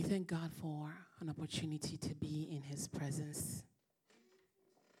thank God for an opportunity to be in his presence.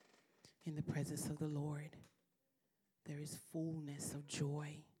 In the presence of the Lord, there is fullness of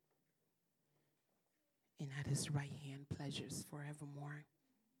joy. And at his right hand, pleasures forevermore.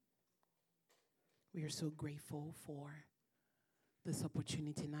 We are so grateful for this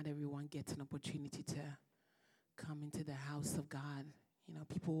opportunity. Not everyone gets an opportunity to come into the house of God. You know,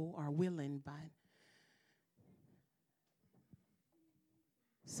 people are willing, but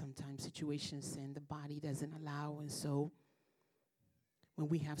sometimes situations in the body doesn't allow. And so when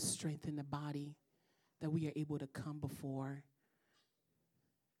we have strength in the body, that we are able to come before,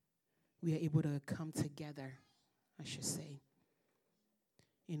 we are able to come together, I should say,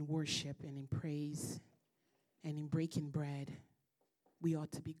 in worship and in praise and in breaking bread. We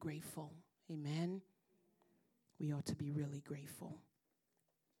ought to be grateful. Amen. We ought to be really grateful.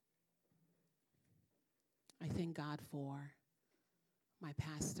 I thank God for my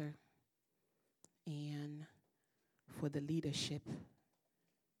pastor and for the leadership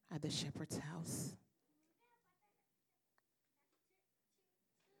at the Shepherd's House.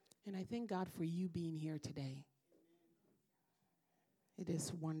 And I thank God for you being here today. It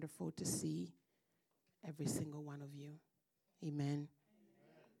is wonderful to see every single one of you. Amen.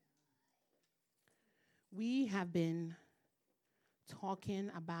 We have been talking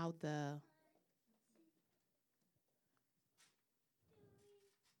about the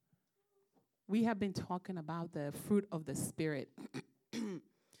fruit of the Spirit.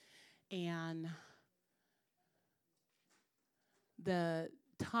 And the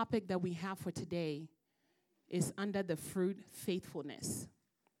topic that we have for today is under the fruit faithfulness.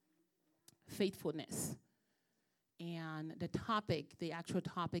 Faithfulness. And the actual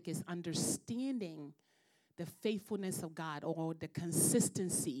topic is understanding the faithfulness of God, or the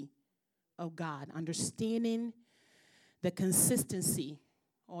consistency of God. Understanding the consistency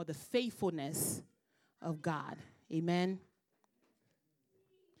or the faithfulness of God. Amen.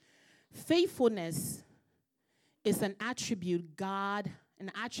 Faithfulness is an attribute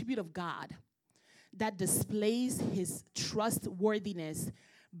of God that displays his trustworthiness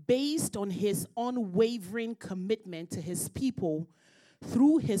based on his unwavering commitment to his people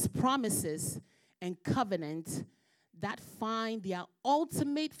through his promises and covenant that find their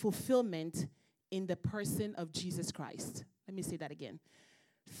ultimate fulfillment in the person of Jesus Christ. Let me say that again.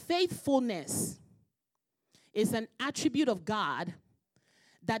 Faithfulness is an attribute of God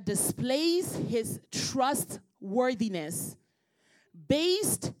that displays his trustworthiness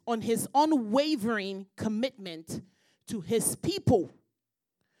based on his unwavering commitment to his people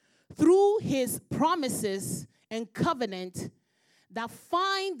through his promises and covenant that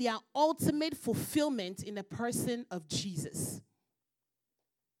find their ultimate fulfillment in the person of Jesus.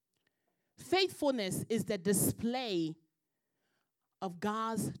 Faithfulness is the display of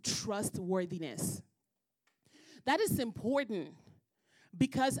God's trustworthiness. That is important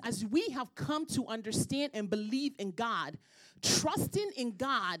because as we have come to understand and believe in God, trusting in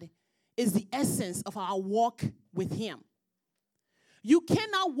God is the essence of our walk with him. You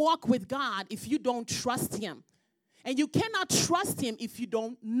cannot walk with God if you don't trust him. And you cannot trust him if you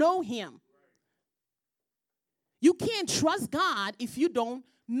don't know him. You can't trust God if you don't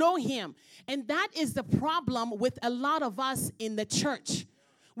know him. And that is the problem with a lot of us in the church.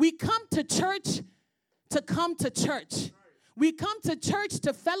 We come to church to come to church. We come to church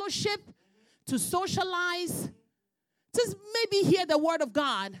to fellowship, to socialize, to maybe hear the word of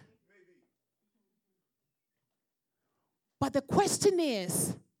God. But the question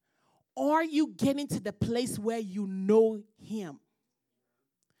is, are you getting to the place where you know him?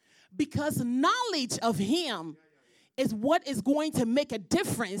 Because knowledge of him is what is going to make a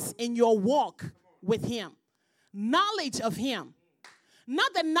difference in your walk with him. Knowledge of him.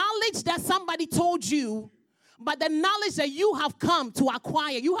 Not the knowledge that somebody told you, but the knowledge that you have come to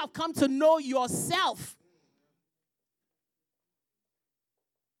acquire. You have come to know yourself.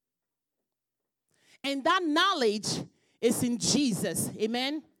 And that knowledge is in Jesus.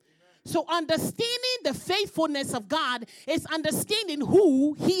 Amen? So understanding the faithfulness of God is understanding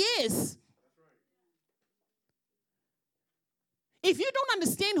who he is. If you don't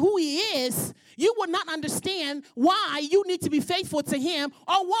understand who he is, you will not understand why you need to be faithful to him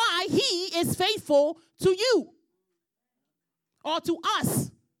or why he is faithful to you or to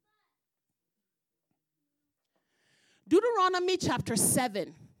us. Deuteronomy chapter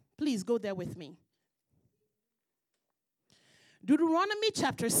 7. Please go there with me. Deuteronomy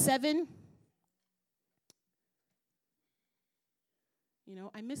chapter 7. You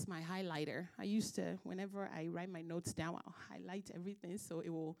know, I miss my highlighter. I used to, whenever I write my notes down, I'll highlight everything so it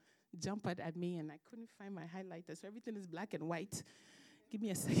will jump out at me, and I couldn't find my highlighter, so everything is black and white. Give me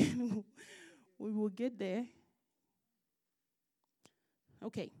a second. We will get there.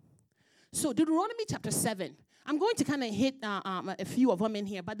 Okay. So Deuteronomy chapter 7. I'm going to kind of hit a few of them in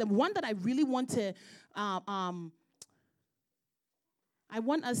here, but the one that I really want to, I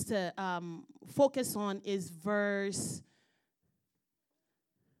want us to focus on is verse,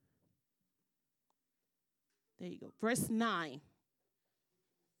 there you go, verse 9.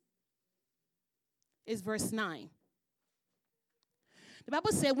 Is verse 9. The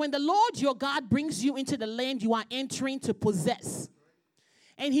Bible said, when the Lord your God brings you into the land you are entering to possess,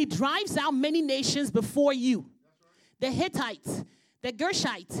 and he drives out many nations before you, the Hittites, the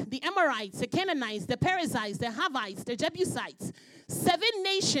Gershites, the Amorites, the Canaanites, the Perizzites, the Hivites, the Jebusites, 7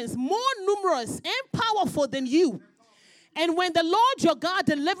 nations more numerous and powerful than you. And when the Lord your God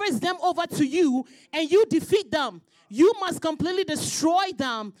delivers them over to you and you defeat them, you must completely destroy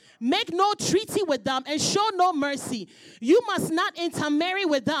them, make no treaty with them, and show no mercy. You must not intermarry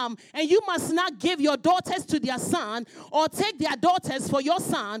with them, and you must not give your daughters to their son, or take their daughters for your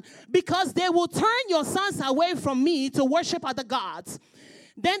son, because they will turn your sons away from me to worship other gods.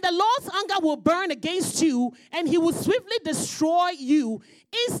 Then the Lord's anger will burn against you, and he will swiftly destroy you.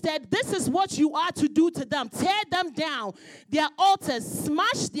 Instead, this is what you are to do to them. Tear them down, their altars,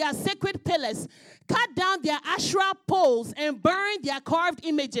 smash their sacred pillars, cut down their Asherah poles, and burn their carved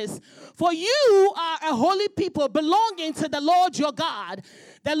images. For you are a holy people belonging to the Lord your God.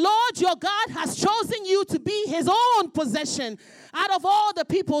 The Lord your God has chosen you to be his own possession out of all the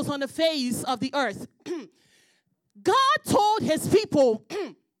peoples on the face of the earth. God told his people,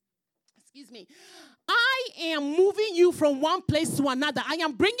 excuse me, I am moving you from one place to another. I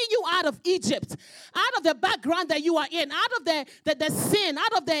am bringing you out of Egypt, out of the background that you are in, out of the sin,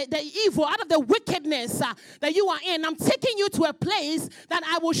 out of the evil, out of the wickedness that you are in. I'm taking you to a place that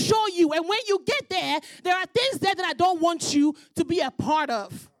I will show you. And when you get there, there are things there that I don't want you to be a part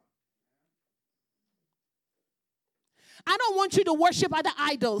of. I don't want you to worship other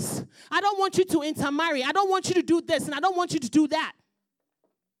idols. I don't want you to intermarry. I don't want you to do this, and I don't want you to do that.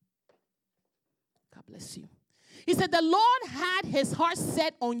 God bless you. He said, the Lord had his heart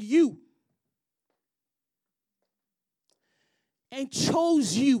set on you and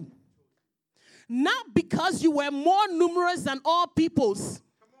chose you, not because you were more numerous than all peoples,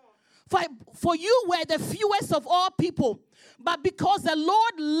 for you were the fewest of all people, but because the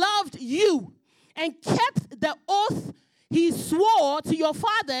Lord loved you and kept the oath he swore to your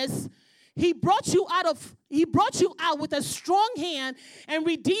fathers. He brought you out with a strong hand and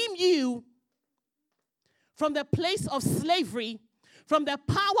redeemed you from the place of slavery, from the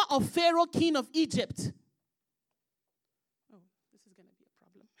power of Pharaoh, king of Egypt. Oh, this is going to be a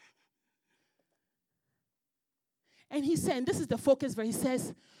problem. And he said, and this is the focus where he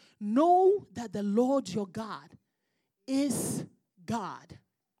says, know that the Lord your God is God.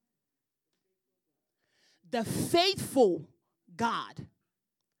 The faithful God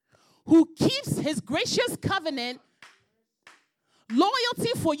who keeps his gracious covenant,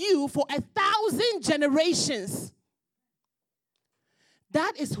 loyalty for you for 1,000 generations.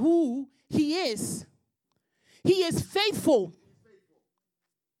 That is who he is. He is faithful.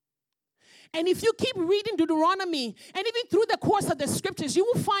 And if you keep reading Deuteronomy, and even through the course of the scriptures, you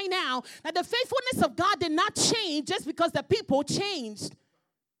will find out that the faithfulness of God did not change just because the people changed.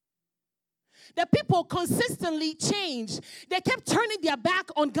 The people consistently changed. They kept turning their back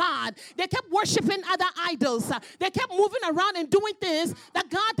on God. They kept worshiping other idols. They kept moving around and doing things that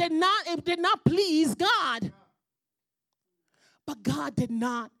God did not please God. But God did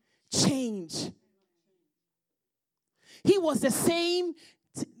not change. He was the same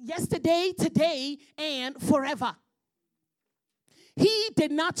yesterday, today, and forever. He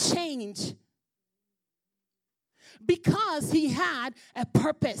did not change because he had a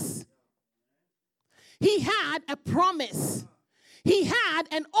purpose. He had a promise. He had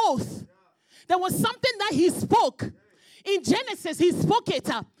an oath. There was something that he spoke. In Genesis, he spoke it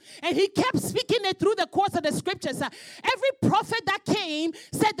up. And he kept speaking it through the course of the scriptures. Every prophet that came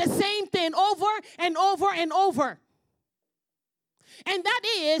said the same thing over and over and over. And that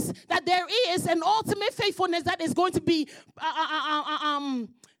is that there is an ultimate faithfulness that is going to be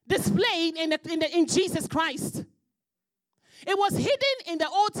displayed in Jesus Christ. It was hidden in the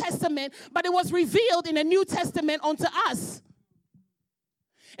Old Testament, but it was revealed in the New Testament unto us.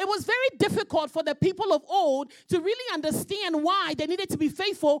 It was very difficult for the people of old to really understand why they needed to be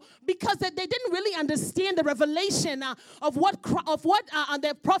faithful, because they didn't really understand the revelation of what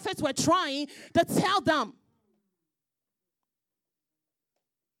the prophets were trying to tell them.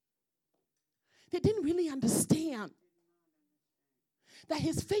 They didn't really understand that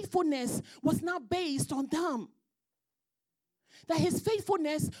his faithfulness was not based on them. that his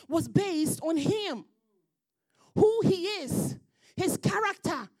faithfulness was based on him, who he is, his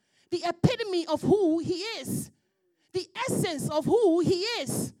character, the epitome of who he is, the essence of who he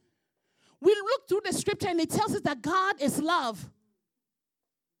is. We look through the scripture and it tells us that God is love.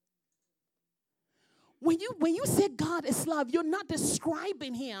 When you say God is love, you're not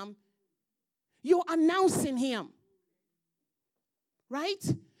describing him. You're announcing him. Right?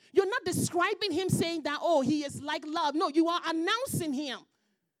 You're not describing him saying that, oh, he is like love. No, you are announcing him.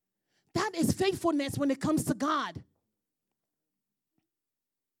 That is faithfulness when it comes to God.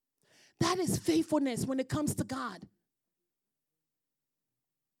 That is faithfulness when it comes to God.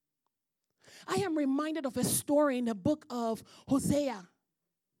 I am reminded of a story in the book of Hosea.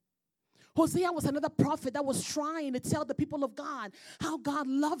 Hosea was another prophet that was trying to tell the people of God how God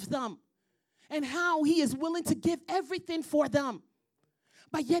loves them and how he is willing to give everything for them.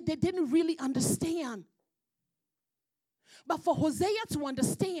 But yet they didn't really understand. But for Hosea to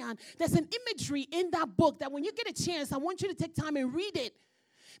understand, there's an imagery in that book that when you get a chance, I want you to take time and read it.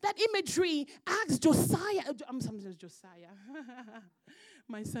 That imagery asks Josiah.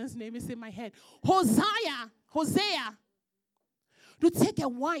 My son's name is in my head. Hosea, to take a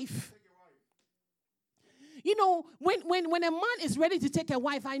wife. You know, when a man is ready to take a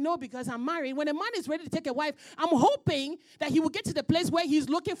wife, I know because I'm married, when a man is ready to take a wife, I'm hoping that he will get to the place where he's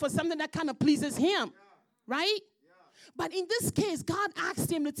looking for something that kind of pleases him, right? But in this case, God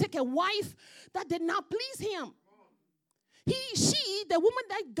asked him to take a wife that did not please him. The woman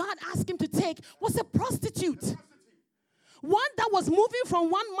that God asked him to take was a prostitute. One that was moving from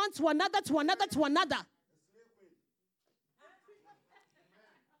one man to another, to another, to another.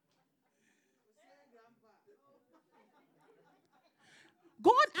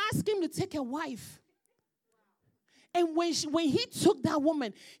 God asked him to take a wife. And when he took that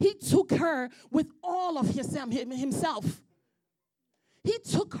woman, he took her with all of himself. He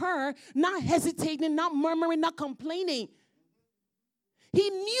took her not hesitating, not murmuring, not complaining. He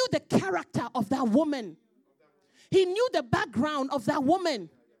knew the character of that woman. He knew the background of that woman.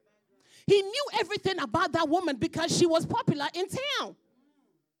 He knew everything about that woman because she was popular in town.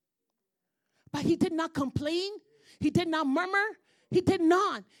 But he did not complain. He did not murmur. He did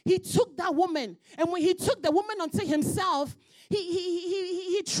not. He took that woman. And when he took the woman unto himself,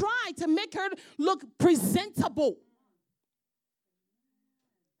 he tried to make her look presentable.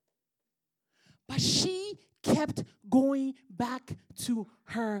 But she kept going back to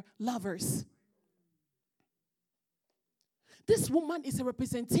her lovers. This woman is a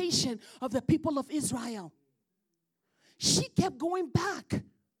representation of the people of Israel. She kept going back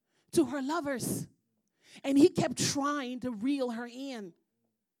to her lovers. And he kept trying to reel her in.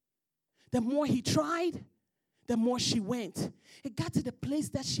 The more he tried, the more she went. It got to the place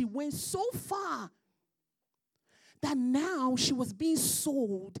that she went so far that now she was being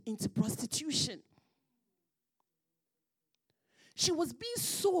sold into prostitution. She was being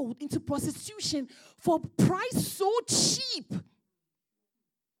sold into prostitution for a price so cheap.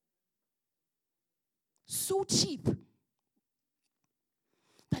 So cheap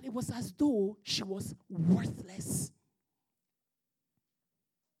that it was as though she was worthless.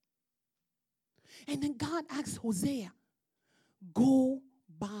 And then God asked Hosea, go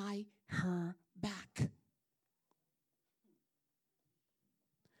buy her back.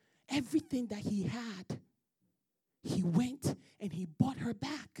 Everything that he had, he went and he bought her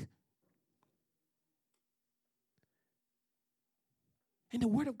back. And the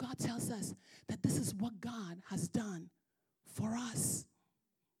Word of God tells us that this is what God has done for us.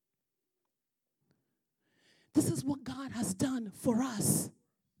 This is what God has done for us.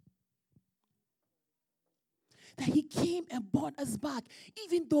 That he came and bought us back,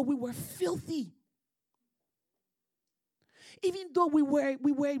 even though we were filthy. Even though we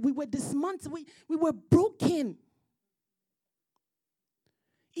were dismantled, we were broken.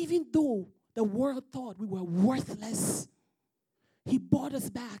 Even though the world thought we were worthless, he bought us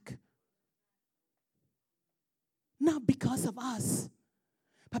back. Not because of us,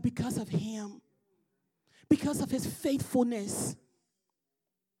 but because of him. Because of his faithfulness.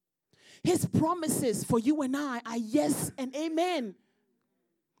 His promises for you and I are yes and amen.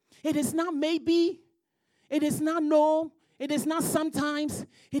 It is not maybe. It is not no. It is not sometimes.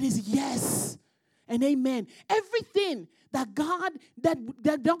 It is yes and amen. Everything that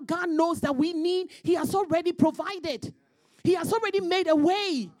God knows that we need, he has already provided. He has already made a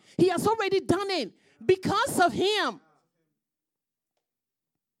way. He has already done it because of him.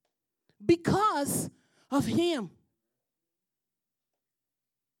 Because of him.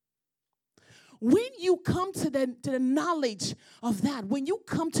 When you come to the knowledge of that, when you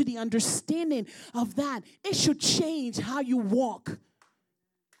come to the understanding of that, it should change how you walk.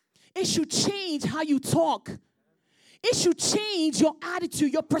 It should change how you talk. It should change your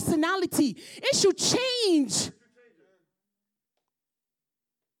attitude, your personality. It should change.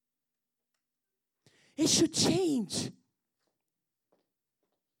 It should change.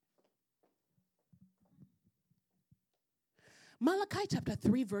 Malachi chapter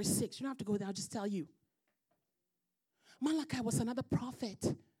 3, verse 6. You don't have to go there. I'll just tell you. Malachi was another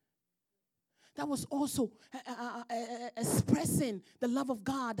prophet that was also expressing the love of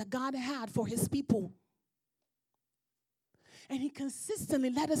God that God had for his people. And he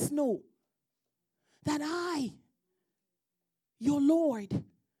consistently let us know that I, your Lord,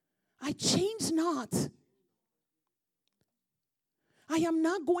 I change not. I am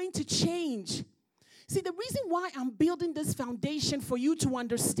not going to change. See, the reason why I'm building this foundation for you to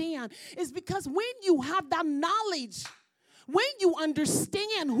understand is because when you have that knowledge, when you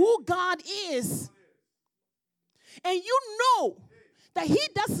understand who God is, and you know that he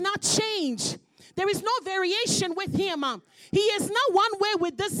does not change, there is no variation with him. He is not one way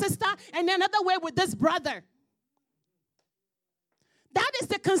with this sister and another way with this brother. That is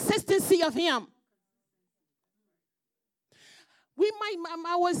the consistency of him.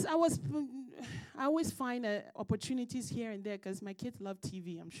 I always find opportunities here and there because my kids love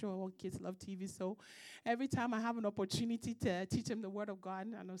TV. I'm sure all kids love TV. So every time I have an opportunity to teach them the Word of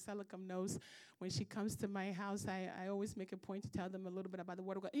God, I know Selicum knows when she comes to my house, I always make a point to tell them a little bit about the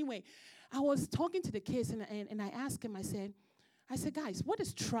Word of God. Anyway, I was talking to the kids and I asked them, I said, guys, what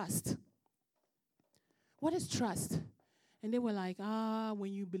is trust? What is trust? And they were like,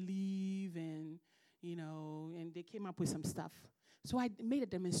 when you believe and, and they came up with some stuff. So I made a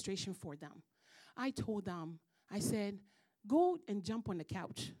demonstration for them. I told them, I said, go and jump on the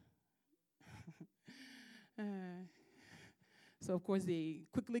couch. So, of course, they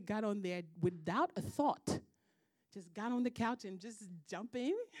quickly got on there without a thought. Just got on the couch and just jump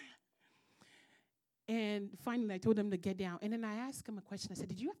in. And finally, I told them to get down. And then I asked them a question. I said,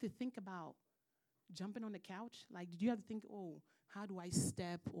 did you have to think about jumping on the couch? Like, did you have to think, how do I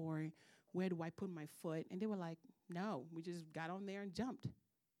step or where do I put my foot? And they were like, no, we just got on there and jumped.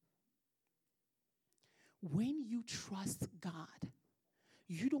 When you trust God,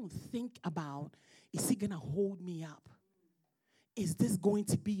 you don't think about, is he going to hold me up? Is this going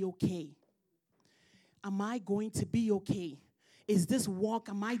to be okay? Am I going to be okay? Is this walk,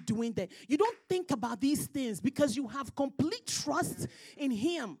 am I doing that? You don't think about these things because you have complete trust in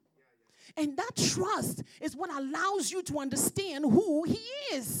him. And that trust is what allows you to understand who he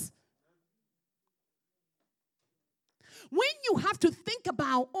is. When you have to think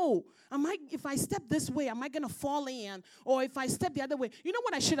about, if I step this way, am I going to fall in? Or if I step the other way, you know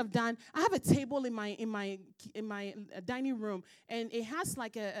what I should have done? I have a table in my dining room, and it has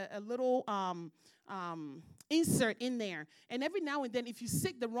like a little insert in there. And every now and then, if you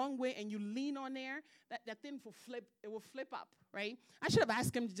sit the wrong way and you lean on there, that thing will flip. It will flip up, right? I should have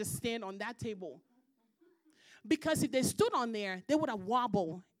asked them to just stand on that table. Because if they stood on there, they would have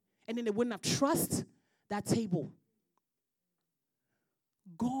wobbled, and then they wouldn't have trust that table.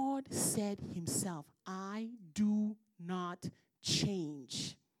 God said himself, I do not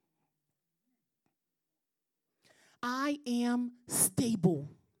change. I am stable.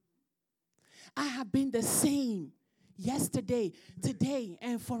 I have been the same yesterday, today,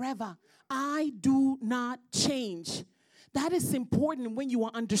 and forever. I do not change. That is important when you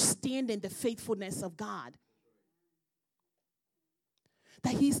are understanding the faithfulness of God.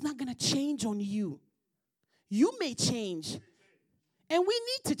 That he's not going to change on you. You may change. And we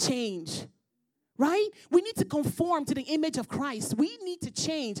need to change, right? We need to conform to the image of Christ. We need to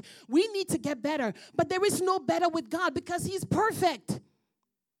change. We need to get better. But there is no better with God because he's perfect.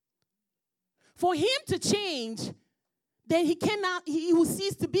 For him to change, then he will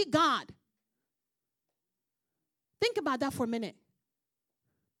cease to be God. Think about that for a minute.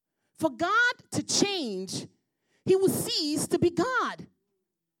 For God to change, he will cease to be God.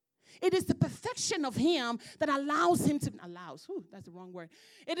 It is the perfection of him that allows him to, that's the wrong word.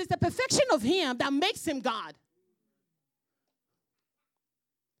 It is the perfection of him that makes him God.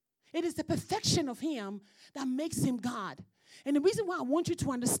 It is the perfection of him that makes him God. And the reason why I want you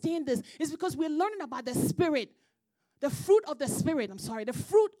to understand this is because we're learning about the Spirit, the fruit of the Spirit. The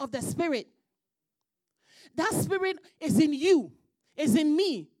fruit of the Spirit. That Spirit is in you, is in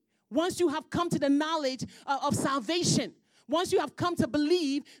me. Once you have come to the knowledge of salvation, once you have come to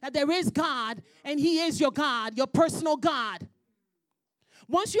believe that there is God and he is your God, your personal God.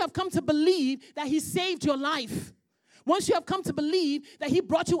 Once you have come to believe that he saved your life. Once you have come to believe that he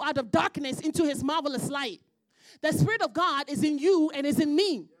brought you out of darkness into his marvelous light. The Spirit of God is in you and is in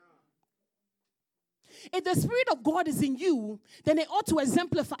me. If the Spirit of God is in you, then it ought to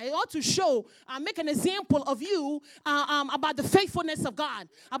exemplify, it ought to show, make an example of you about the faithfulness of God,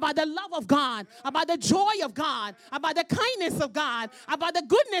 about the love of God, about the joy of God, about the kindness of God, about the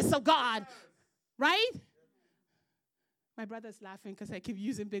goodness of God, right? My brother's laughing because I keep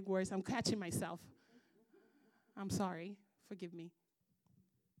using big words. I'm catching myself. I'm sorry. Forgive me.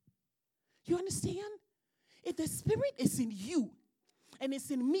 You understand? If the Spirit is in you, and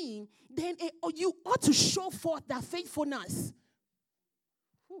it's in me, then you ought to show forth that faithfulness.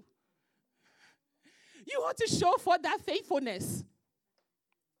 Whew. You ought to show forth that faithfulness.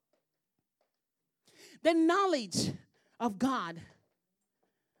 The knowledge of God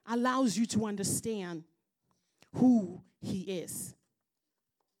allows you to understand who he is.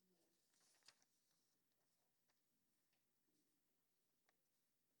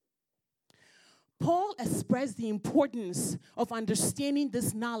 Paul expressed the importance of understanding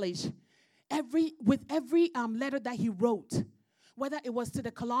this knowledge with every letter that he wrote, whether it was to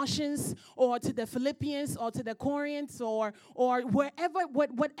the Colossians or to the Philippians or to the Corinthians or whatever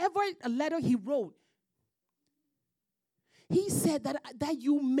letter he wrote. He said that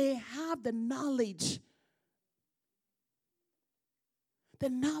you may have the knowledge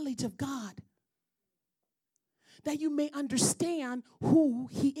of God, that you may understand who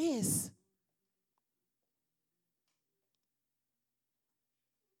he is.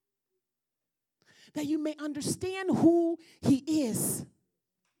 That you may understand who he is.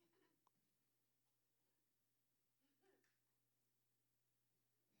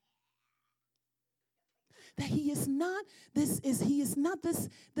 That he is not this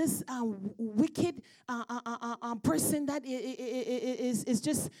wicked person that is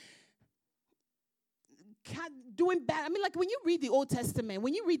just doing bad. I mean, like when you read the Old Testament,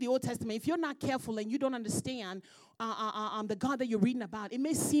 if you're not careful and you don't understand the God that you're reading about, it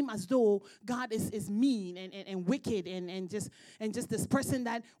may seem as though God is mean and wicked and just this person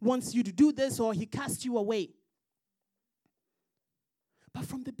that wants you to do this or he casts you away. But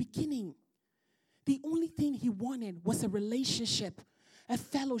from the beginning, the only thing he wanted was a relationship, a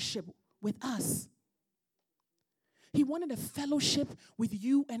fellowship with us. He wanted a fellowship with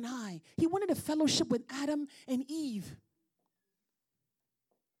you and I. He wanted a fellowship with Adam and Eve.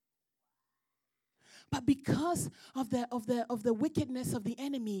 But because of the wickedness of the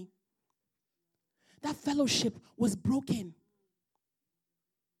enemy, that fellowship was broken.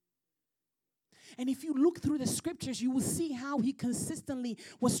 And if you look through the scriptures, you will see how he consistently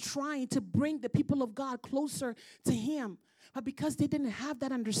was trying to bring the people of God closer to him. But because they didn't have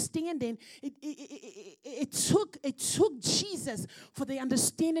that understanding, it took Jesus for the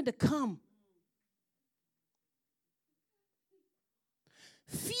understanding to come.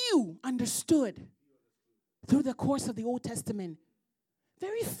 Few understood through the course of the Old Testament.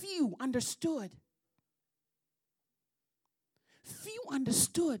 Very few understood. Few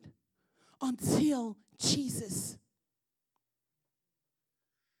understood until Jesus.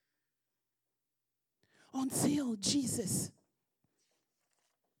 Until Jesus.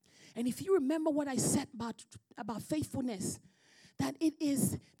 And if you remember what I said about faithfulness, that it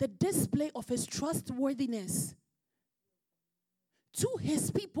is the display of his trustworthiness to his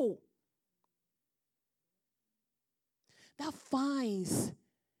people that finds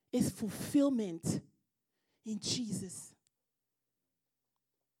its fulfillment in Jesus.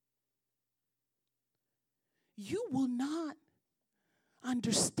 You will not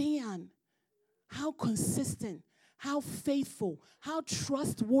understand how consistent, how faithful, how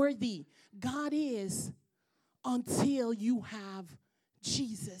trustworthy God is until you have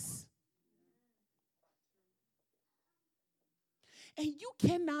Jesus. And you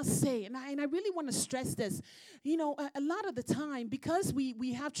cannot say, and I really want to stress this, you know, a lot of the time, because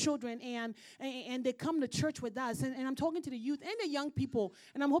we have children and they come to church with us, and I'm talking to the youth and the young people,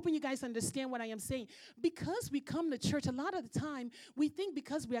 and I'm hoping you guys understand what I am saying. Because we come to church, a lot of the time, we think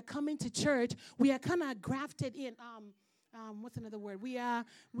because we are coming to church, we are kind of grafted in, what's another word? We are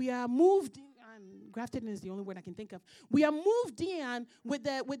moved in, grafted in is the only word I can think of. We are moved in with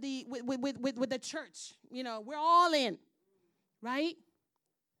the church. You know, we're all in. Right?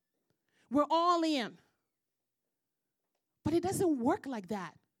 We're all in. But it doesn't work like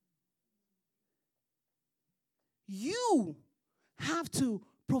that. You have to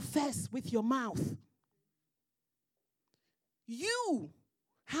profess with your mouth. You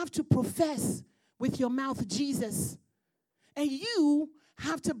have to profess with your mouth Jesus. And you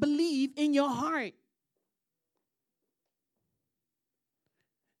have to believe in your heart.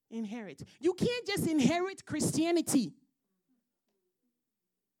 inherit. You can't just inherit Christianity.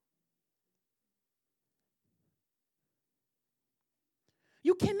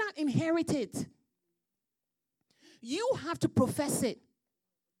 You cannot inherit it. You have to profess it.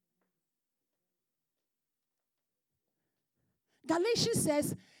 Galatians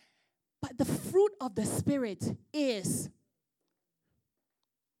says, but the fruit of the Spirit is.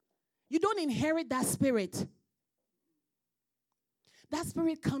 You don't inherit that spirit. That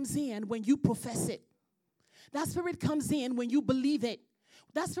spirit comes in when you profess it. That spirit comes in when you believe it.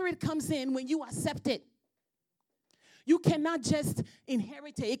 That spirit comes in when you accept it. You cannot just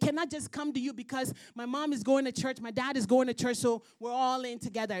inherit it. It cannot just come to you because my mom is going to church, my dad is going to church, so we're all in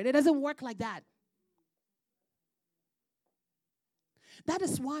together. It doesn't work like that. That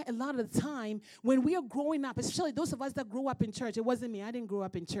is why a lot of the time when we are growing up, especially those of us that grew up in church, it wasn't me. I didn't grow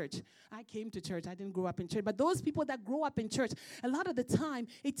up in church. I came to church. I didn't grow up in church. But those people that grow up in church, a lot of the time,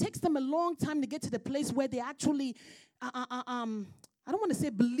 it takes them a long time to get to the place where they actually, I don't want to say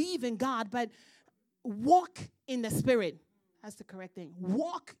believe in God, but walk in the Spirit. That's the correct thing.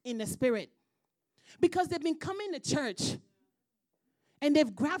 Walk in the Spirit. Because they've been coming to church. And they've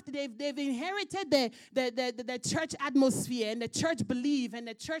inherited the church atmosphere and the church belief and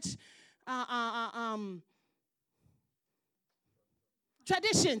the church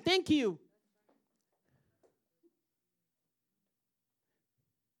tradition. Thank you.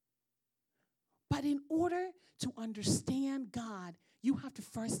 But in order to understand God, you have to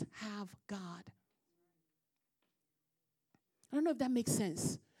first have God. I don't know if that makes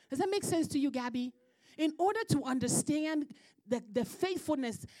sense. Does that make sense to you, Gabby? In order to understand the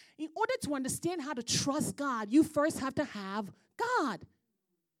faithfulness, in order to understand how to trust God, you first have to have God.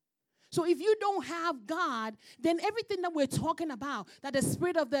 So if you don't have God, then everything that we're talking about, that the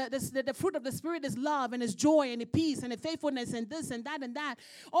spirit of the fruit of the Spirit is love and is joy and the peace and the faithfulness and this and that,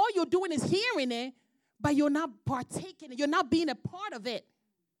 all you're doing is hearing it, but you're not partaking it. You're not being a part of it.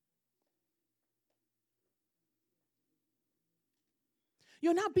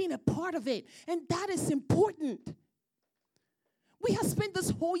 You're not being a part of it. And that is important. We have spent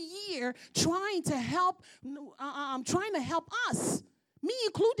this whole year trying to help us, me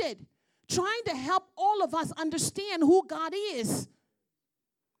included, trying to help all of us understand who God is.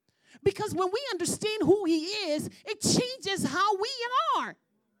 Because when we understand who He is, it changes how we are.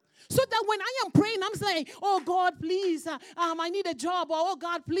 So that when I am praying, I'm saying, oh, God, please, I need a job. Or, oh,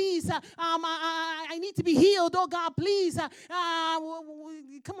 God, please, I need to be healed. Oh, God, please. Come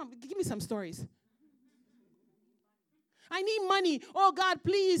on, give me some stories. I need money. Oh, God,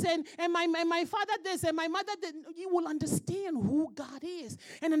 please. And my father this and my mother that. You will understand who God is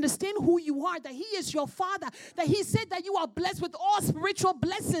and understand who you are, that He is your Father, that He said that you are blessed with all spiritual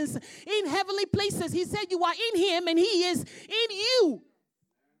blessings in heavenly places. He said you are in Him and He is in you.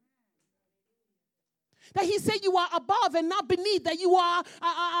 That He said you are above and not beneath, that you are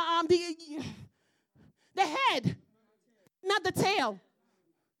the head, not the tail.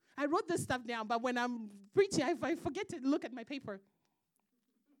 I wrote this stuff down, but when I'm preaching, I forget to look at my paper.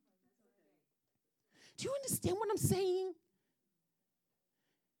 Do you understand what I'm saying?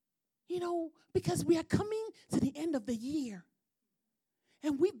 You know, because we are coming to the end of the year.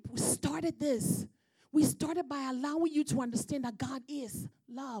 And we started this. We started by allowing you to understand that God is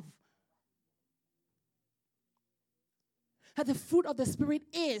love. That the fruit of the Spirit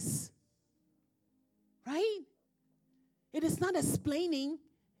is. Right? It is not explaining.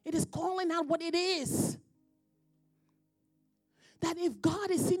 It is calling out what it is. That if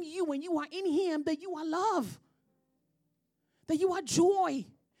God is in you and you are in Him, that you are love. That you are joy.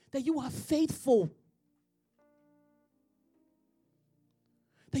 That you are faithful.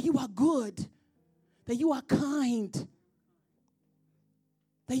 That you are good. That you are kind.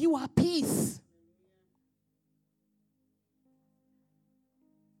 That you are peace.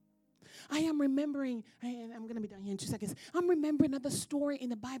 I am remembering, and I'm going to be done here in 2 seconds. I'm remembering another story in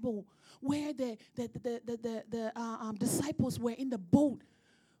the Bible where the disciples were in the boat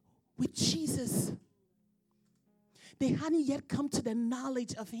with Jesus. They hadn't yet come to the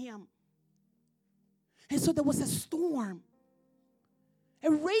knowledge of Him. And so there was a storm,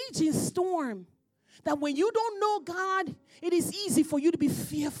 a raging storm, that when you don't know God, it is easy for you to be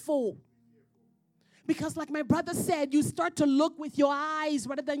fearful. Because like my brother said, you start to look with your eyes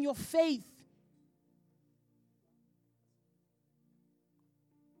rather than your faith.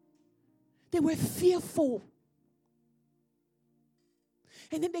 They were fearful.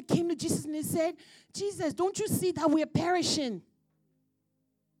 And then they came to Jesus and they said, Jesus, don't you see that we are perishing?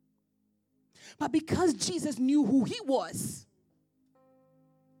 But because Jesus knew who He was,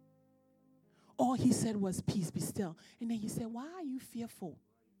 all He said was, peace, be still. And then He said, why are you fearful?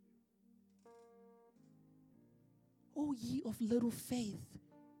 O ye of little faith.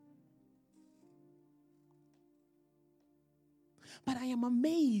 But I am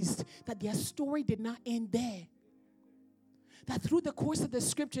amazed that their story did not end there. That through the course of the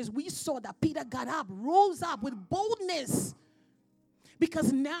scriptures, we saw that Peter got up, rose up with boldness,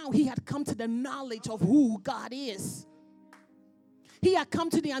 because now he had come to the knowledge of who God is. He had come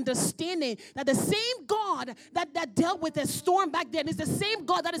to the understanding that the same God that dealt with the storm back then is the same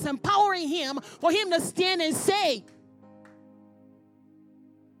God that is empowering him for him to stand and say,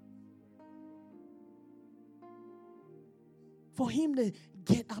 for him to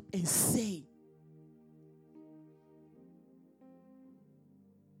get up and say.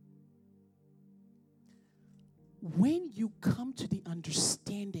 When you come to the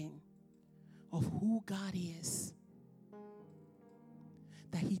understanding of who God is,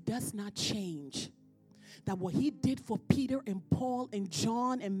 that he does not change, that what he did for Peter and Paul and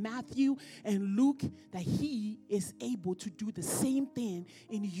John and Matthew and Luke, that he is able to do the same thing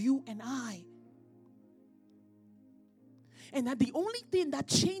in you and I. And that the only thing that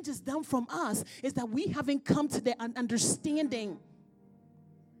changes them from us is that we haven't come to the understanding.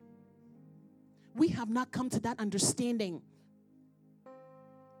 We have not come to that understanding.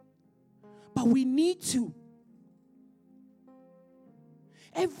 But we need to.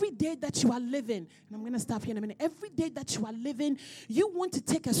 Every day that you are living, and I'm going to stop here in a minute. Every day that you are living, you want to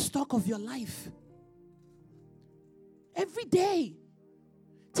take a stock of your life. Every day,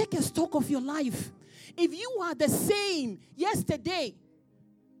 take a stock of your life. If you are the same yesterday,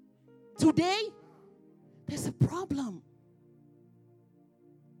 today, there's a problem.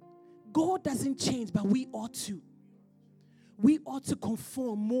 God doesn't change, but we ought to. We ought to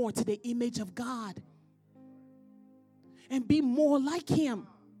conform more to the image of God and be more like him.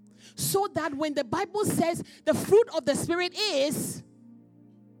 So that when the Bible says the fruit of the Spirit is,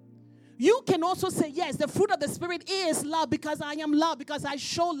 you can also say, yes, the fruit of the Spirit is love because I am love, because I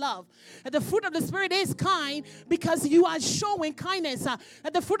show love. And the fruit of the Spirit is kind because you are showing kindness.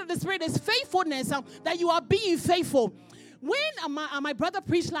 And the fruit of the Spirit is faithfulness, that you are being faithful. When my brother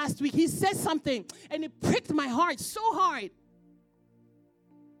preached last week, he said something and it pricked my heart so hard.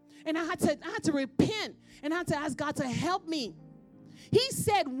 And I had to repent and I had to ask God to help me. He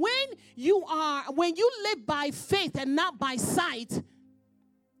said, when you live by faith and not by sight,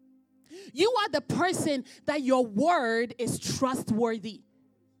 you are the person that your word is trustworthy.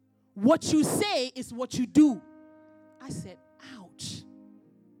 What you say is what you do. I said, ouch.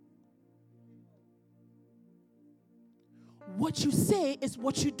 What you say is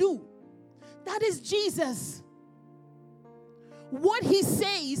what you do. That is Jesus. What he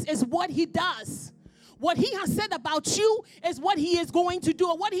says is what he does. What he has said about you is what he is going to do,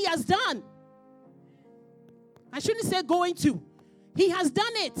 or what he has done. I shouldn't say going to. He has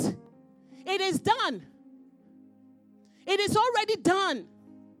done it. It is done. It is already done.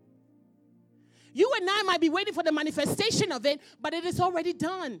 You and I might be waiting for the manifestation of it, but it is already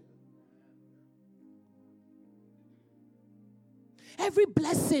done. Every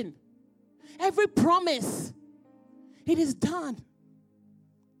blessing, every promise, it is done.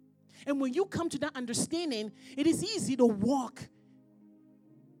 And when you come to that understanding, it is easy to walk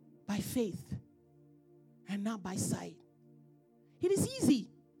by faith and not by sight. It is easy.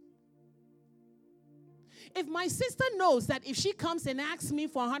 If my sister knows that if she comes and asks me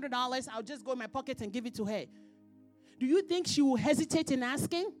for $100, I'll just go in my pocket and give it to her, do you think she will hesitate in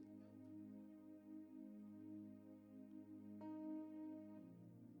asking?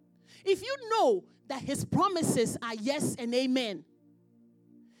 If you know that his promises are yes and amen,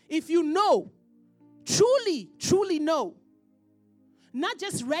 if you know, truly know, not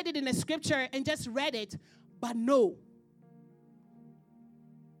just read it in a scripture and just read it, but know.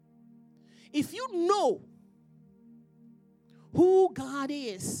 If you know who God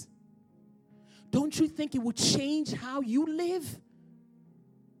is, don't you think it would change how you live?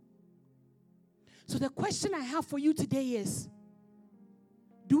 So the question I have for you today is,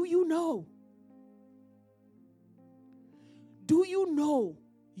 do you know? Do you know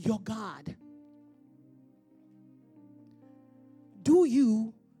your God? Do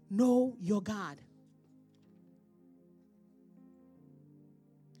you know your God?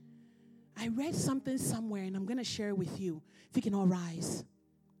 I read something somewhere and I'm going to share it with you. If you can all rise.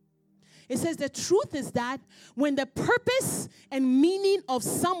 It says the truth is that when the purpose and meaning of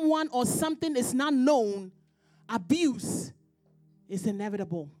someone or something is not known, abuse is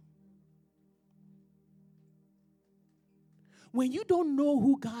inevitable. When you don't know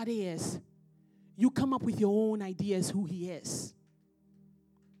who God is, you come up with your own ideas who he is.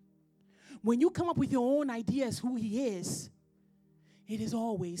 When you come up with your own ideas who he is, it is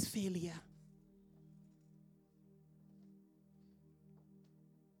always failure.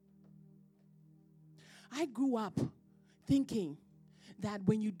 I grew up thinking that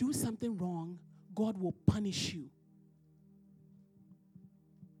when you do something wrong, God will punish you.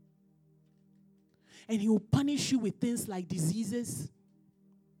 And he will punish you with things like diseases.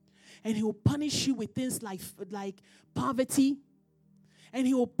 And he will punish you with things like poverty. And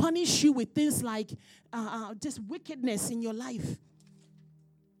he will punish you with things like just wickedness in your life.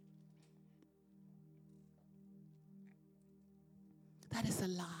 That is a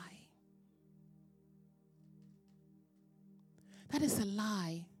lie. That is a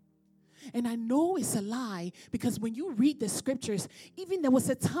lie. And I know it's a lie because when you read the scriptures, even there was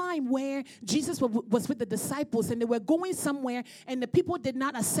a time where Jesus was with the disciples and they were going somewhere and the people did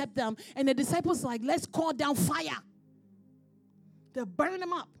not accept them. And the disciples were like, let's call down fire. They'll burn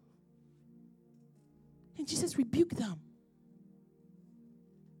them up. And Jesus rebuked them.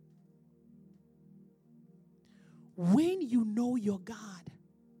 When you know your God,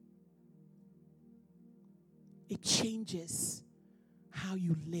 it changes how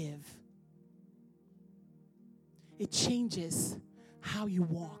you live. It changes how you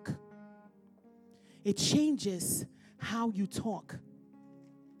walk. It changes how you talk.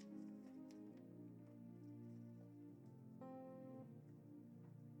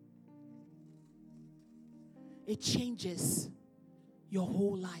 It changes your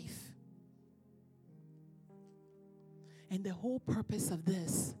whole life. And the whole purpose of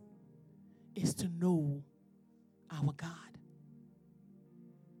this is to know our God.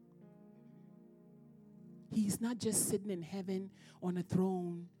 He's not just sitting in heaven on a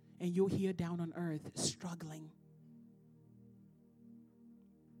throne and you're here down on earth struggling.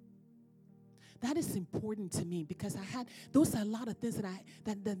 That is important to me because those are a lot of things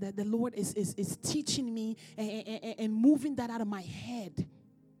that the Lord is teaching me and moving that out of my head.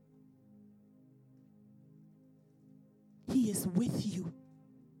 He is with you.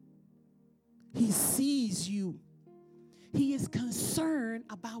 He sees you. He is concerned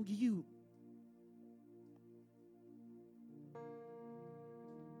about you.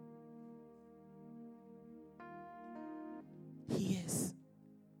 He is.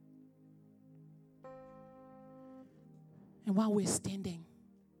 And while we're standing,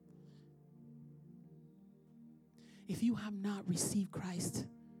 if you have not received Christ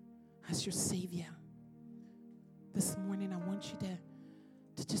as your Savior, this morning I want you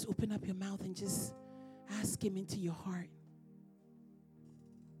to just open up your mouth and just ask Him into your heart.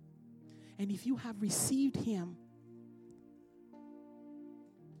 And if you have received Him,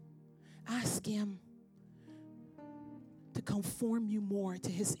 ask Him to conform you more to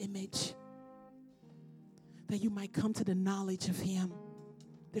His image, that you might come to the knowledge of Him,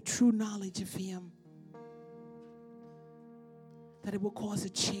 the true knowledge of Him, that it will cause a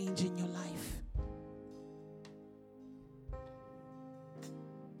change in your life.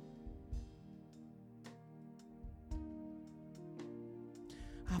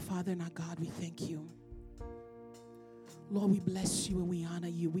 Our Father and our God, we thank you. Lord, we bless you and we honor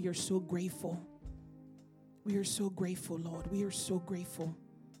you. We are so grateful. We are so grateful, Lord. We are so grateful.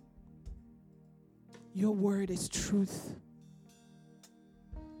 Your word is truth.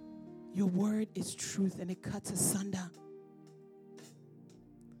 Your word is truth, and it cuts asunder.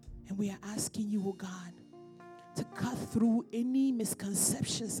 And we are asking you, oh God, to cut through any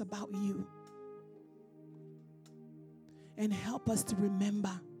misconceptions about you. And help us to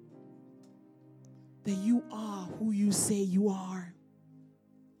remember that you are who you say you are.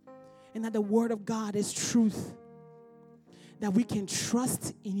 And that the word of God is truth. That we can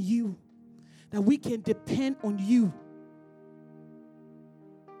trust in you. That we can depend on you.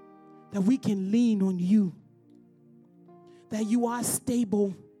 That we can lean on you. That you are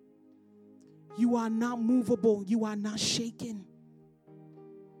stable. You are not movable. You are not shaken.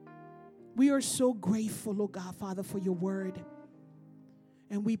 We are so grateful, Lord God, Father, for your word.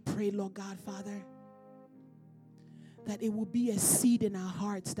 And we pray, Lord God, Father, that it will be a seed in our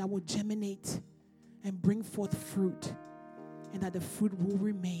hearts that will germinate and bring forth fruit, and that the fruit will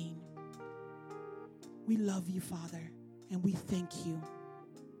remain. We love you, Father, and we thank you.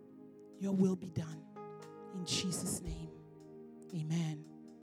 Your will be done. In Jesus' name, amen.